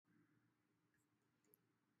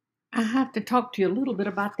I have to talk to you a little bit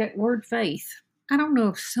about that word faith. I don't know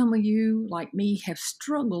if some of you, like me, have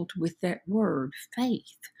struggled with that word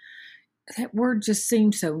faith. That word just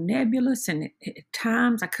seemed so nebulous, and at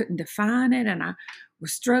times I couldn't define it, and I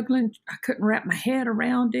was struggling. I couldn't wrap my head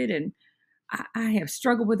around it, and I have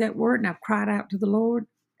struggled with that word, and I've cried out to the Lord,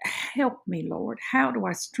 help me, Lord. How do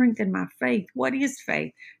I strengthen my faith? What is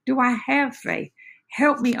faith? Do I have faith?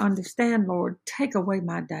 Help me understand, Lord. Take away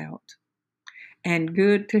my doubt. And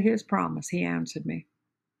good to his promise, he answered me.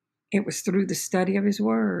 It was through the study of his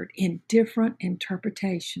word in different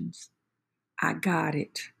interpretations. I got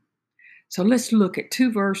it. So let's look at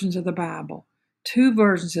two versions of the Bible, two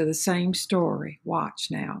versions of the same story. Watch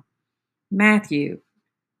now. Matthew,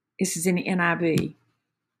 this is in the NIV.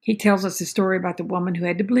 He tells us the story about the woman who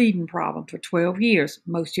had the bleeding problem for 12 years.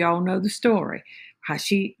 Most of y'all know the story. How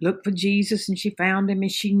she looked for Jesus and she found him,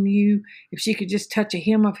 and she knew if she could just touch a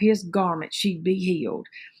hem of his garment, she'd be healed.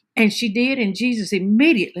 And she did, and Jesus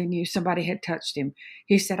immediately knew somebody had touched him.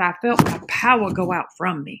 He said, I felt my power go out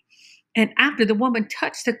from me. And after the woman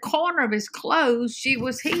touched the corner of his clothes, she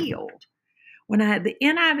was healed. The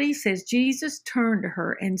NIV says, Jesus turned to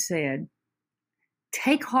her and said,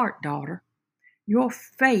 take heart, daughter. Your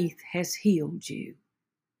faith has healed you.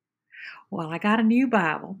 Well, I got a new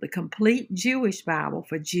Bible, the complete Jewish Bible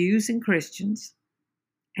for Jews and Christians.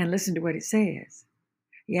 And listen to what it says.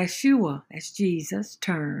 Yeshua, that's Jesus,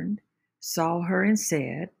 turned, saw her and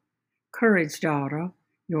said, courage, daughter,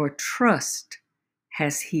 your trust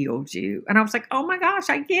has healed you. And I was like, oh my gosh,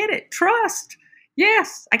 I get it. Trust.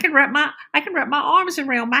 Yes, I can wrap my arms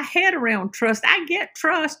around, my head around trust. I get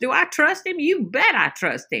trust. Do I trust him? You bet I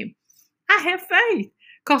trust him. I have faith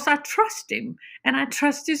because I trust him and I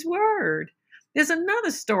trust his word. There's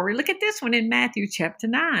another story. Look at this one in Matthew chapter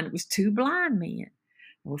 9. It was two blind men.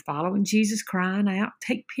 They were following Jesus, crying out,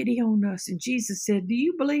 take pity on us. And Jesus said, do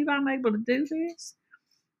you believe I'm able to do this?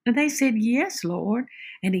 And they said, yes, Lord.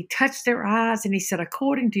 And he touched their eyes and he said,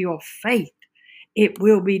 according to your faith, it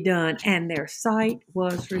will be done. And their sight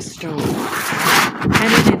was restored.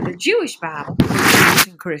 And in the Jewish Bible, for Jews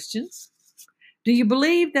and Christians, do you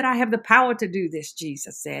believe that I have the power to do this?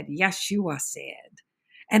 Jesus said. Yeshua said.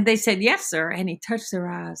 And they said, yes, sir. And he touched their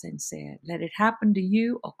eyes and said, let it happen to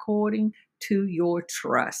you according to your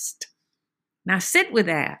trust. Now sit with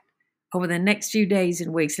that over the next few days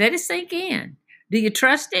and weeks. Let it sink in. Do you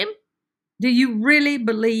trust him? Do you really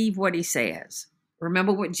believe what he says?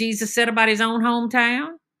 Remember what Jesus said about his own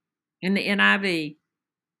hometown in the NIV.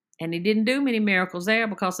 And he didn't do many miracles there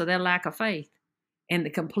because of their lack of faith. In the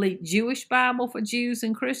complete Jewish Bible for Jews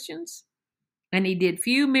and Christians. And he did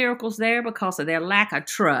few miracles there because of their lack of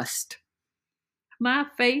trust. My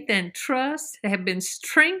faith and trust have been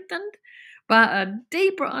strengthened by a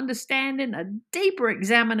deeper understanding, a deeper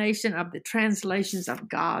examination of the translations of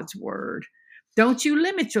God's word. Don't you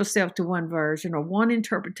limit yourself to one version or one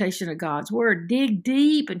interpretation of God's word. Dig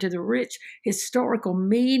deep into the rich historical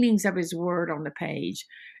meanings of his word on the page.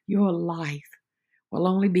 Your life will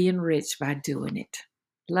only be enriched by doing it.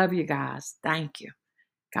 Love you guys. Thank you.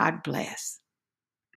 God bless.